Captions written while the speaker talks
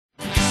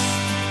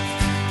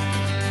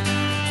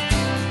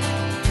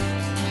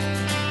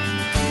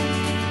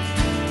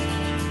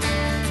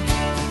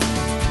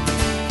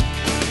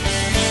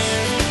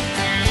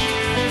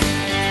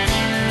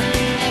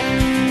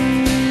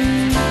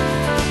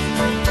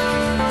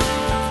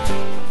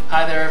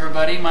Hi there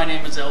everybody, my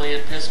name is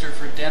Elliot Pister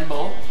for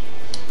Denbow.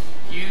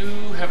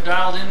 You have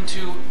dialed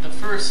into the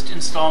first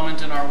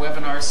installment in our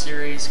webinar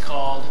series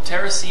called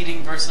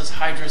Terraseeding versus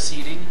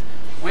Hydroseeding,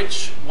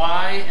 which,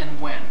 why, and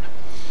when.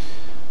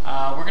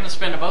 We're going to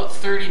spend about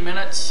 30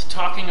 minutes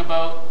talking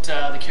about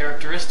the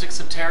characteristics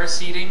of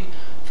terraseeding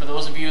for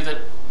those of you that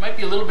might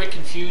be a little bit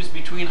confused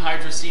between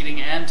hydroseeding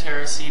and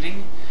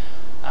terraseeding.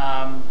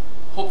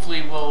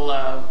 Hopefully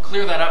we'll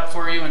clear that up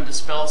for you and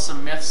dispel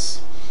some myths.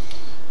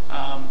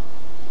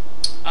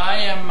 I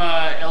am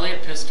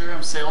Elliot Pister.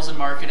 I'm sales and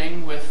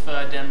marketing with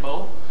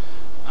Denbow.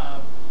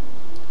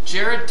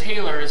 Jared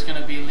Taylor is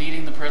going to be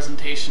leading the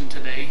presentation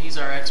today. He's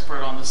our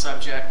expert on the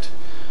subject.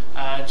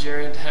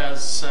 Jared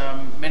has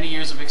many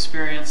years of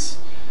experience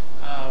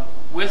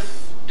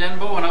with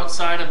Denbow and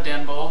outside of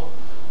Denbow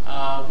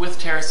with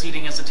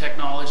terraseeding as a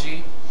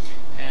technology.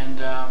 And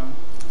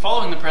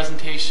following the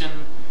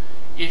presentation,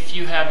 if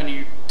you have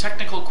any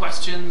technical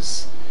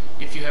questions,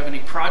 if you have any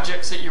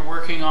projects that you're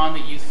working on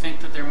that you think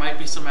that there might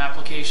be some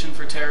application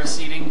for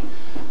terraseeding,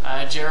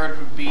 Jared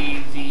would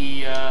be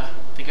the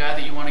guy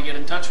that you want to get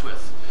in touch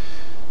with.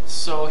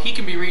 So he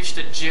can be reached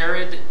at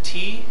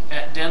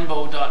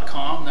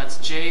jaredt@denbow.com. That's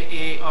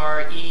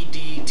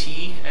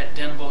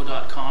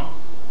JAREDT@denbow.com.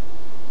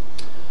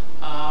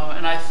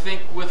 And I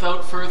think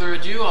without further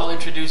ado, I'll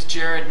introduce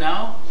Jared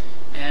now,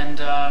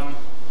 and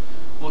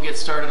we'll get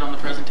started on the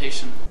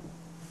presentation.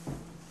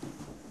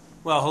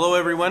 Well, hello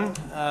everyone.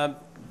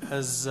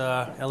 As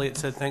Elliot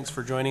said, thanks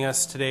for joining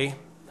us today.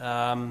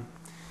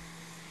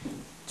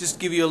 Just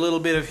give you a little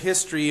bit of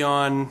history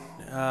on,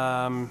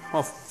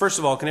 well, first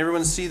of all, can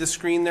everyone see the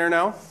screen there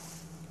now?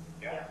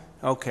 Yeah.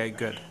 Okay,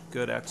 good,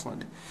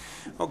 excellent.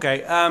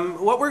 Okay,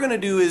 what we're going to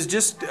do is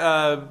just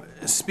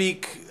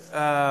speak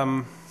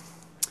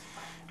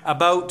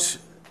about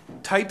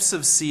types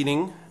of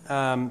seeding,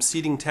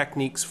 seeding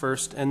techniques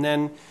first, and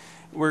then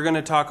we're going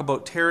to talk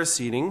about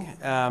terraseeding.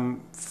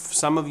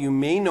 Some of you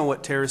may know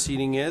what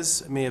terraseeding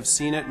is, may have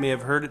seen it, may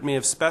have heard it, may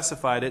have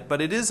specified it, but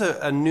it is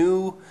a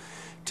new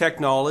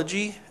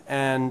technology,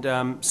 and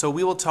so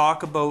we will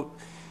talk about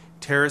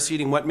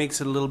terraseeding, what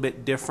makes it a little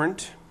bit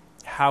different,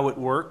 how it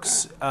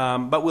works,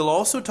 but we'll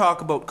also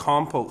talk about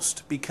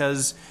compost,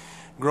 because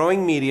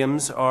growing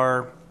mediums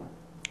are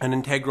an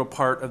integral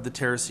part of the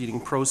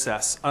terraseeding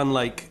process.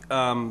 Unlike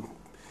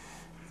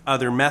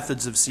other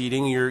methods of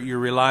seeding, you're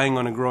relying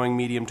on a growing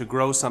medium to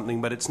grow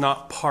something, but it's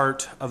not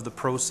part of the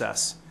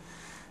process.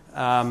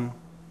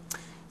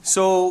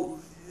 So,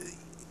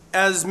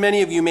 as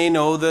many of you may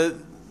know,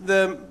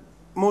 the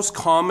most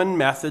common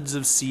methods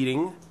of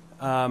seeding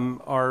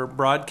are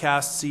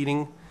broadcast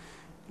seeding,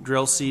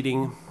 drill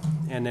seeding,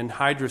 and then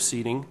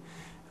hydroseeding.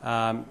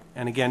 And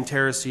again,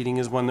 terraseeding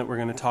is one that we're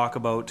going to talk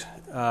about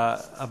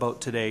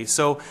today.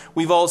 So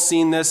we've all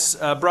seen this.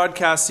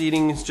 Broadcast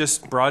seeding is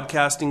just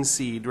broadcasting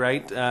seed,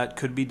 right? It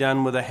could be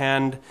done with a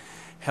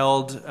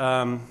hand-held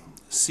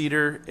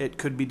seeder. It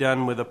could be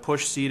done with a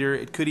push seeder.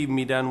 It could even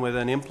be done with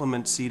an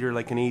implement seeder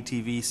like an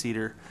ATV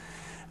seeder.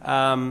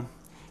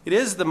 It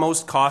is the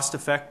most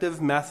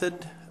cost-effective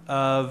method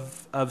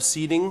of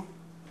seeding.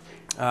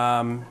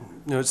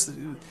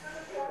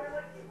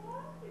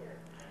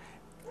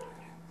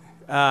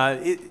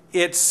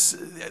 It's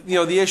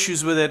the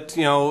issues with it,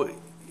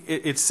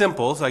 it's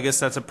simple, so I guess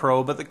that's a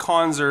pro, but the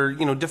cons are,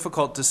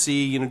 difficult to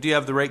see. Do you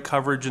have the right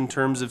coverage in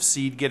terms of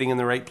seed getting in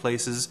the right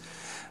places?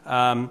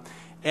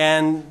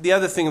 And the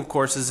other thing, of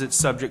course, is it's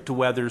subject to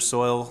weather,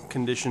 soil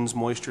conditions,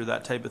 moisture,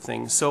 that type of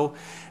thing. So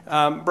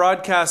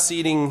broadcast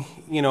seeding,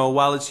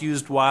 while it's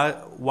used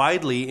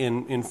widely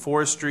in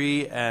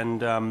forestry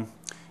and,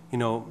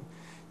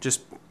 just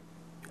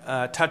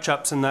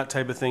touch-ups and that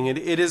type of thing,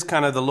 it is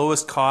kind of the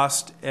lowest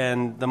cost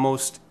and the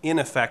most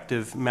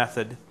ineffective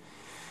method.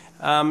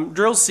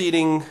 Drill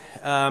seeding,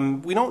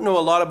 we don't know a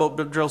lot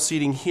about drill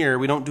seeding here.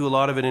 We don't do a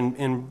lot of it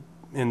in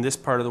this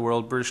part of the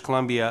world, British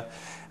Columbia,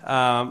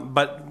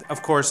 but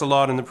of course a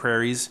lot in the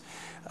prairies.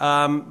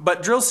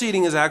 But drill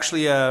seeding is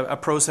actually a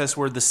process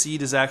where the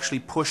seed is actually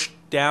pushed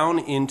down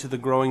into the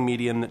growing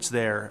medium that's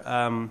there.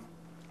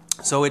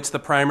 So it's the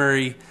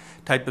primary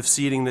type of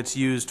seeding that's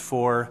used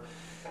for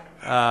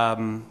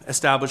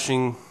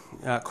establishing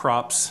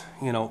crops,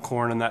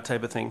 corn and that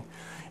type of thing.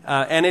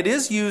 And it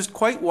is used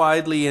quite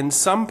widely in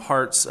some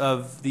parts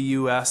of the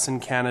US and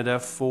Canada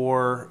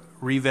for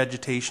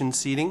revegetation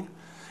seeding.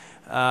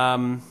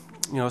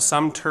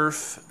 Some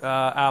turf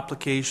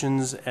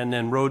applications, and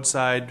then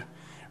roadside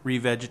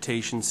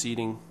revegetation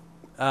seeding.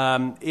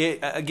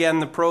 Again,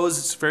 the pros,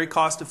 it's very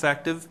cost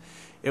effective.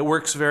 It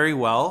works very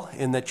well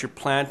in that you're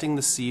planting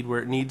the seed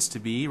where it needs to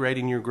be, right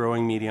in your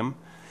growing medium.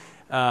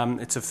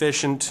 It's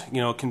efficient,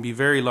 it can be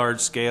very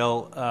large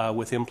scale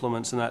with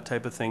implements and that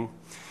type of thing.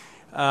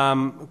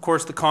 Of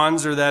course, the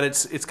cons are that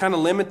it's kind of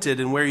limited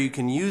in where you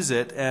can use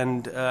it,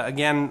 and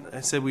again,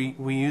 I said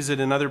we use it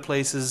in other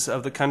places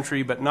of the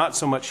country, but not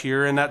so much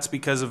here, and that's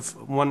because of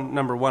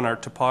number one, our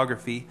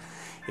topography.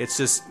 It's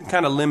just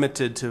kind of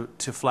limited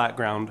to flat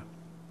ground.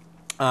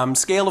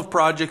 Scale of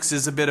projects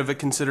is a bit of a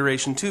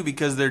consideration too,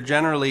 because they're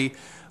generally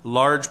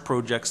large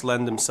projects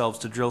lend themselves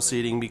to drill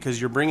seeding because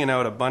you're bringing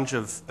out a bunch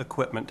of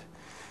equipment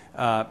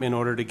in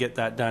order to get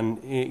that done.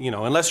 You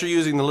know, unless you're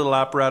using the little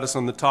apparatus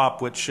on the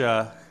top, which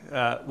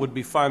would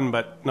be fun,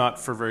 but not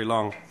for very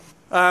long.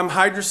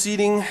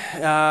 Hydroseeding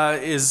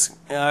is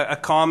a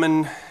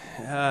common,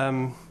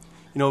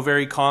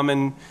 very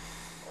common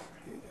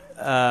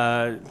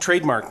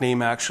trademark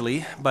name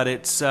actually, but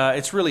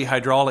it's really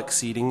hydraulic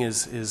seeding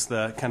is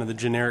the kind of the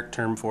generic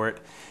term for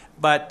it.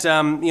 But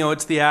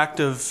it's the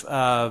act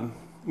of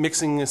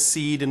mixing a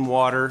seed and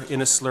water in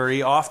a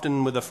slurry,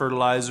 often with a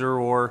fertilizer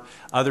or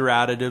other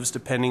additives,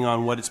 depending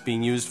on what it's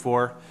being used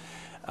for.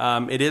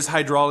 It is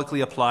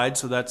hydraulically applied,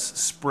 so that's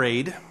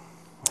sprayed.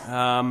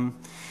 And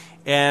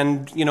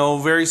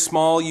very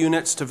small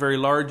units to very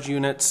large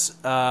units.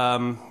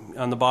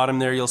 On the bottom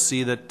there, you'll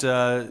see that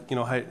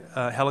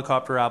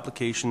helicopter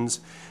applications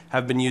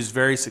have been used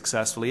very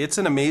successfully. It's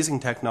an amazing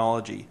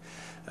technology,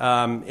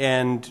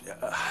 and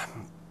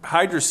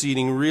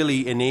hydroseeding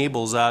really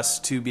enables us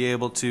to be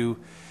able to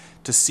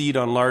seed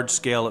on large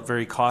scale at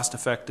very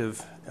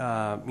cost-effective,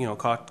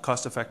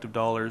 cost-effective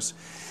dollars.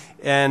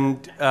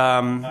 And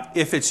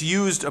if it's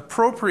used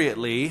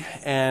appropriately,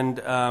 and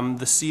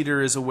the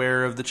seeder is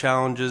aware of the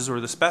challenges, or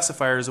the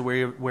specifier is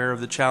aware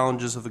of the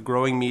challenges of the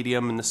growing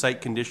medium and the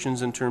site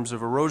conditions in terms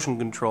of erosion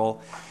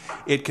control,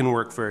 it can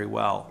work very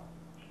well.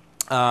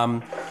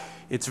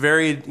 It's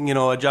very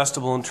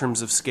adjustable in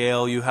terms of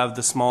scale. You have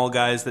the small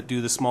guys that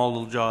do the small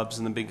little jobs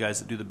and the big guys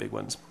that do the big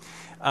ones.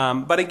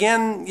 But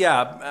again,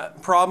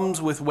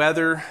 problems with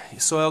weather,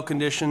 soil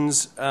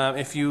conditions.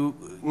 If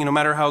no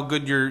matter how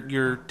good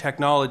your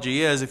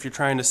technology is, if you're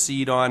trying to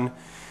seed on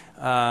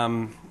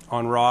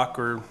rock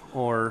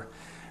or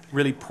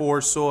really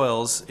poor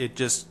soils, it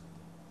just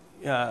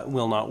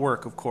will not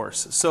work, of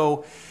course.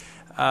 So,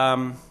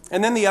 and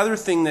then the other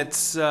thing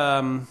that's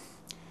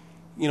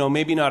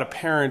maybe not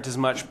apparent as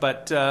much,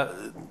 but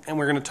and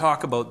we're going to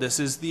talk about this,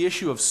 is the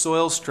issue of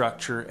soil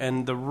structure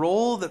and the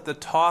role that the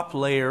top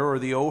layer or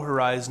the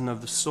O-horizon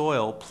of the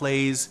soil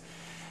plays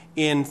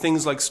in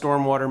things like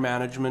stormwater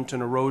management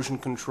and erosion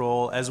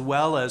control, as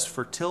well as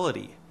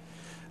fertility.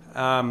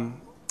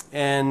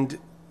 And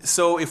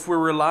so if we're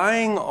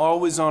relying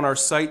always on our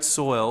site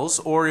soils,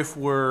 or if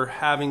we're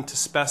having to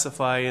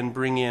specify and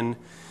bring in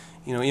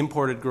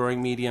imported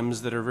growing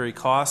mediums that are very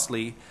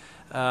costly,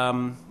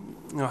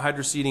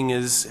 hydroseeding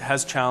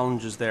has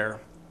challenges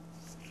there.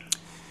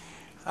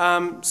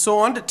 So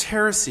on to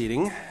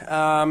terraseeding.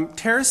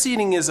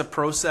 Terraseeding is a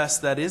process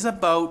that is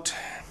about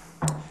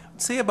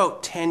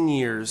 10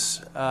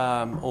 years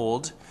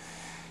old.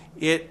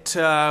 It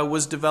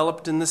was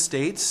developed in the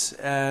States,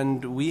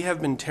 and we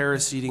have been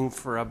terraseeding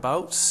for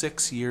about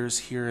 6 years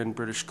here in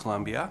British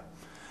Columbia.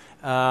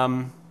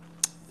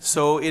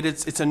 So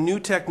it's a new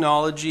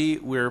technology.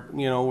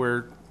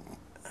 We're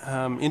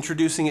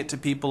introducing it to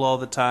people all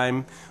the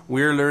time.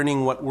 We're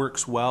learning what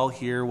works well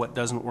here, what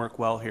doesn't work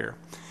well here.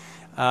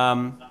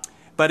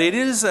 But it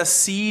is a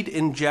seed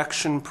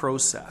injection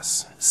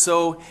process.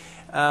 So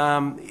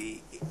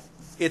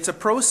it's a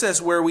process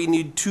where we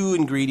need two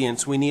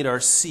ingredients. We need our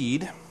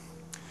seed,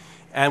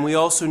 and we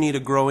also need a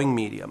growing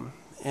medium.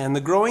 And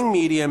the growing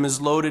medium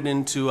is loaded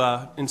into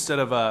instead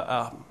of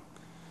a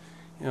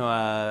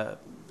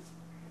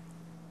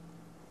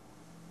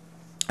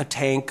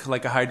tank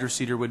like a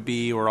hydroseeder would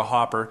be, or a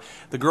hopper.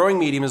 The growing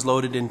medium is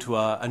loaded into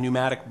a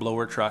pneumatic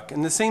blower truck,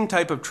 and the same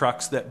type of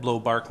trucks that blow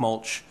bark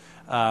mulch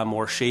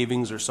or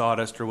shavings or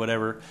sawdust or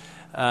whatever.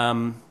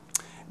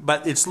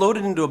 But it's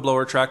loaded into a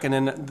blower truck, and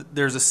then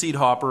there's a seed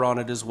hopper on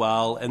it as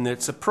well. And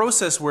it's a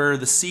process where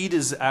the seed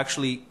is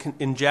actually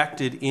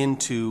injected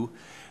into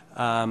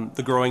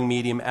the growing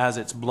medium as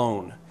it's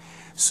blown.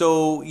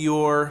 So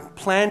you're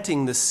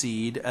planting the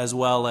seed as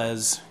well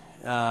as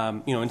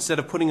instead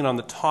of putting it on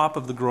the top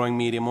of the growing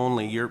medium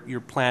only,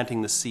 you're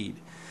planting the seed.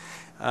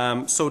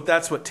 So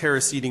that's what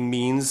terraseeding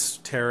means: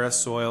 terra,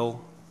 soil,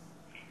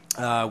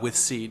 with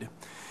seed.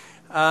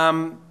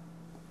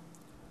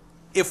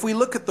 If we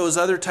look at those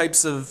other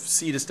types of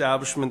seed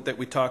establishment that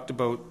we talked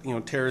about,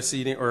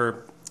 terraseeding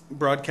or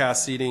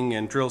broadcast seeding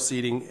and drill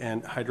seeding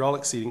and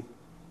hydraulic seeding,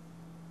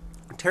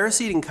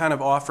 terraseeding kind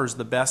of offers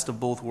the best of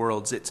both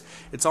worlds.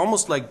 It's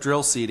almost like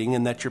drill seeding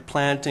in that you're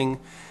planting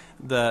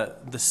the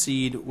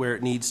seed where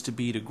it needs to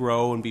be to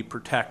grow and be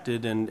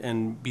protected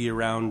and be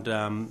around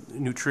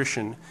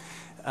nutrition.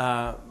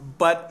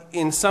 But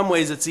in some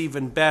ways it's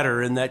even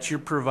better in that you're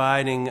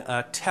providing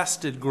a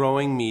tested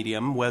growing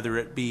medium, whether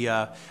it be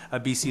a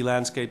BC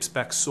landscape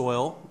spec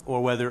soil,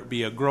 or whether it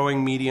be a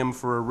growing medium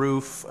for a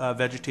roof, a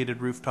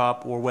vegetated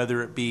rooftop, or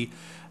whether it be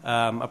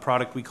a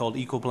product we called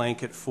Eco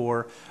Blanket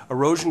for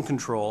erosion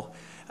control.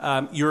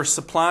 You're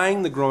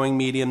supplying the growing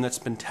medium that's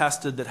been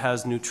tested, that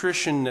has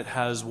nutrition, that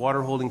has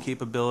water holding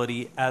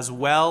capability, as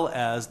well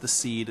as the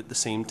seed at the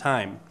same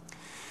time.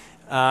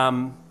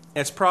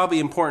 It's probably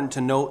important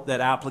to note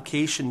that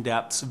application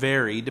depths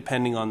vary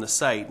depending on the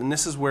site, and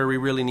this is where we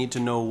really need to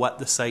know what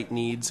the site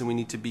needs, and we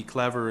need to be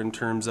clever in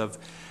terms of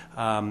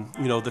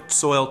the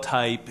soil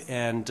type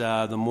and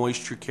the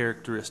moisture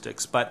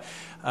characteristics. But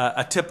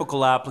a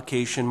typical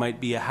application might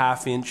be a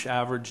 1/2 inch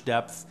average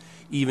depth,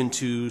 even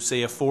to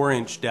say a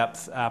 4-inch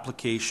depth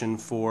application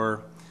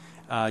for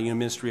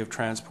Ministry of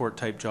Transport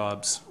type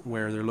jobs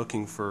where they're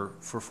looking for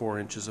 4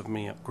 inches of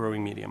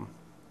growing medium.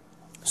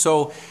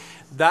 So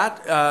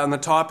that on the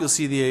top you'll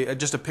see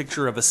just a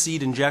picture of a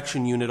seed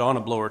injection unit on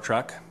a blower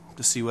truck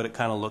to see what it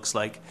kind of looks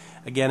like.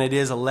 Again, it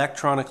is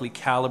electronically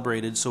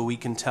calibrated so we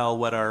can tell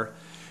what our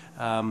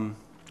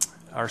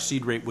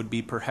seed rate would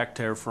be per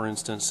hectare, for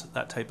instance,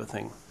 that type of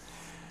thing.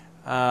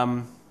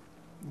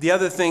 The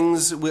other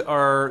things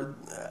are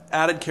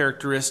added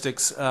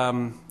characteristics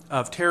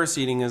of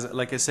terraseeding is,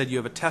 like I said, you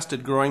have a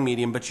tested growing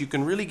medium, but you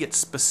can really get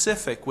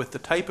specific with the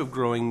type of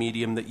growing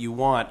medium that you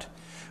want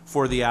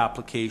for the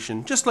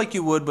application, just like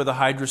you would with a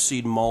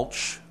hydroseed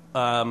mulch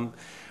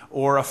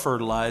or a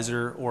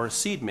fertilizer or a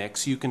seed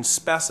mix. You can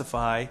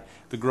specify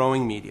the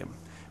growing medium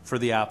for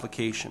the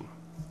application.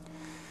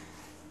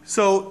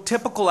 So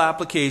typical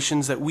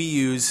applications that we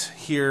use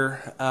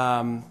here,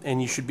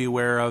 and you should be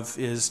aware of,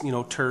 is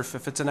turf.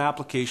 If it's an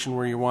application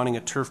where you're wanting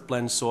a turf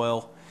blend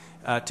soil,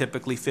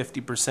 typically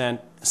 50%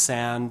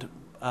 sand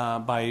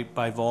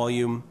by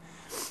volume.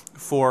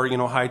 For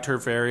high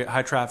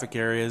traffic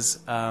areas,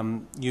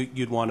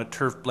 you'd want a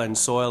turf blend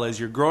soil as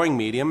your growing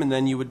medium, and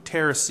then you would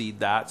terraseed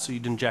that, so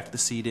you'd inject the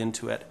seed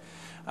into it.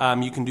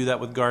 You can do that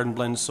with garden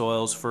blend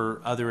soils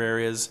for other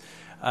areas.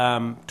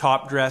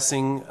 Top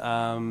dressing,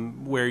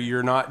 where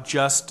you're not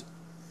just,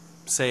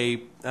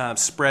 say,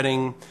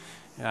 spreading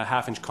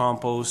 1/2 inch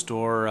compost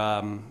or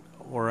an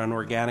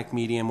organic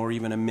medium or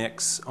even a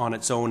mix on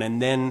its own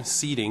and then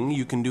seeding.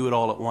 You can do it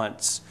all at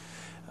once.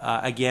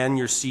 Again,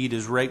 your seed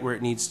is right where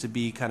it needs to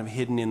be, kind of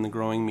hidden in the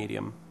growing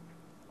medium.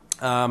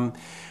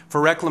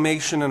 For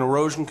reclamation and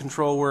erosion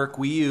control work,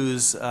 we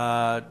use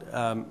a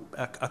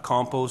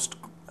compost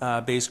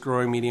based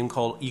growing medium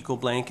called Eco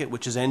Blanket,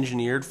 which is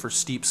engineered for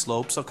steep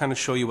slopes. I'll kind of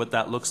show you what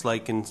that looks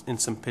like in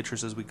some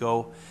pictures as we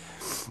go.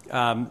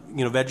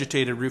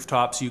 Vegetated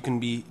rooftops, you can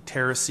be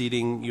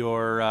terraseeding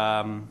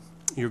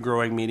your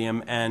growing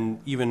medium,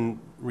 and even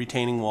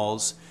retaining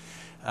walls.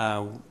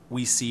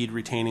 We seed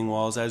retaining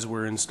walls as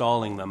we're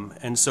installing them,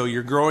 and so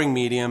your growing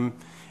medium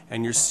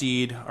and your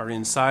seed are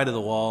inside of the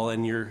wall,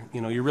 and you're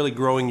really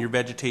growing your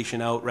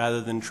vegetation out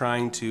rather than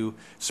trying to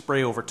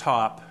spray over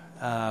top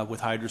with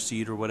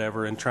hydroseed or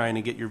whatever and trying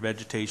to get your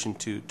vegetation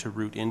to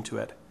root into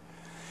it.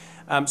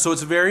 So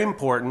it's very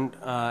important,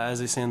 as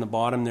I say on the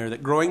bottom there,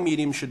 that growing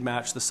medium should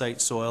match the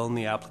site soil and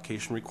the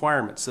application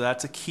requirements. So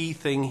that's a key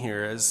thing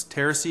here, as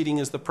terraseeding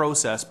is the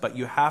process, but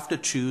you have to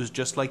choose,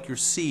 just like your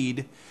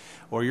seed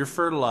or your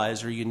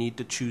fertilizer, you need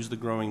to choose the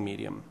growing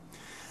medium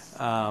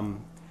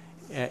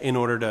in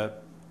order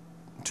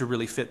to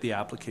really fit the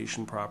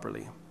application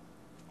properly.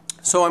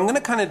 So I'm going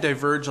to kind of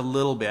diverge a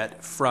little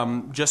bit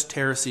from just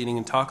terraseeding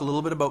and talk a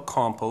little bit about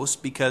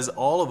compost, because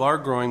all of our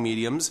growing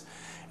mediums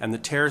and the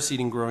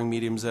terraseeding growing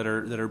mediums that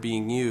are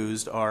being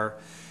used are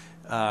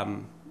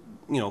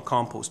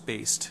compost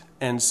based.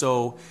 And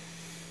so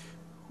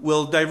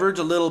we'll diverge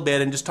a little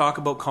bit and just talk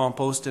about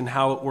compost and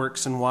how it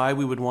works and why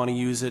we would want to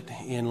use it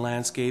in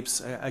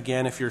landscapes.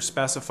 Again, if you're a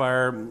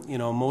specifier,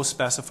 most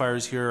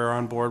specifiers here are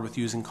on board with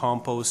using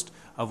compost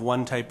of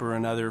one type or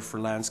another for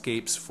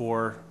landscapes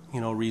for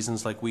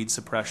reasons like weed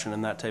suppression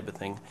and that type of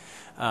thing.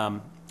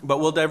 But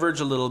we'll diverge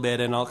a little bit,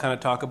 and I'll kind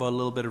of talk about a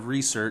little bit of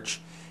research,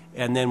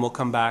 and then we'll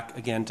come back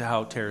again to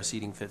how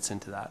terraseeding fits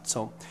into that.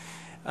 So,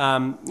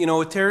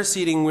 with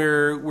terraseeding,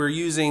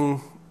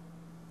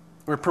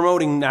 we're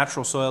promoting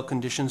natural soil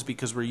conditions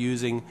because we're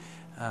using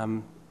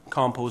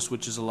compost,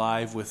 which is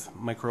alive with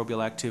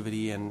microbial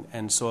activity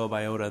and soil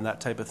biota and that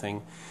type of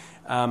thing.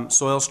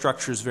 Soil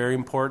structure is very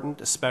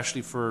important,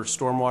 especially for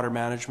stormwater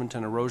management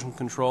and erosion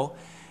control.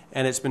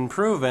 And it's been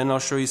proven, I'll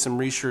show you some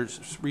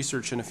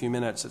research in a few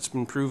minutes, it's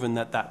been proven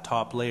that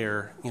top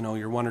layer,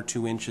 your 1 or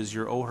 2 inches,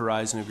 your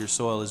O-horizon of your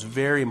soil is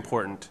very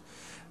important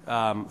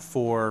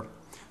for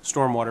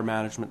stormwater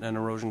management and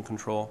erosion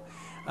control.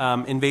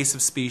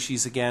 Invasive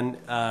species, again,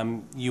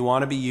 you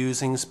want to be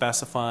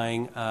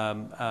specifying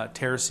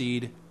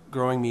terraseed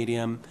growing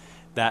medium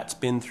that's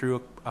been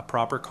through a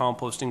proper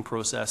composting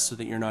process so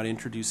that you're not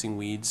introducing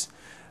weeds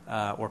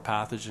or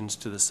pathogens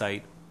to the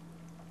site.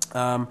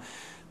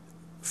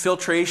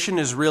 Filtration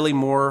is really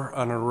more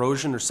on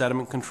erosion or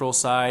sediment control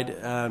side.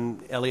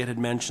 Elliot had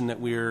mentioned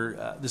that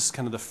this is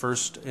kind of the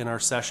first in our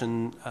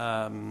session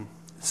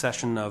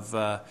of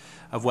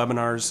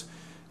webinars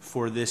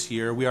for this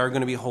year. We are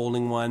going to be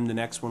holding one. The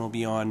next one will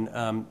be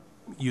on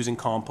using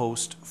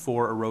compost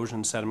for erosion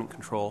and sediment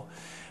control.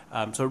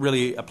 So it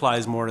really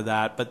applies more to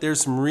that. But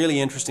there's some really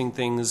interesting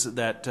things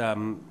that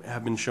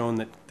have been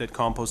shown that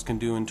compost can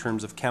do in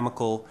terms of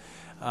chemical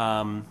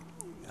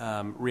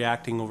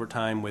reacting over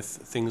time with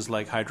things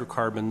like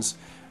hydrocarbons,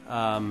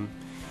 and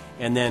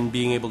then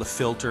being able to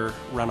filter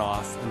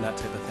runoff and that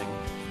type of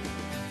thing.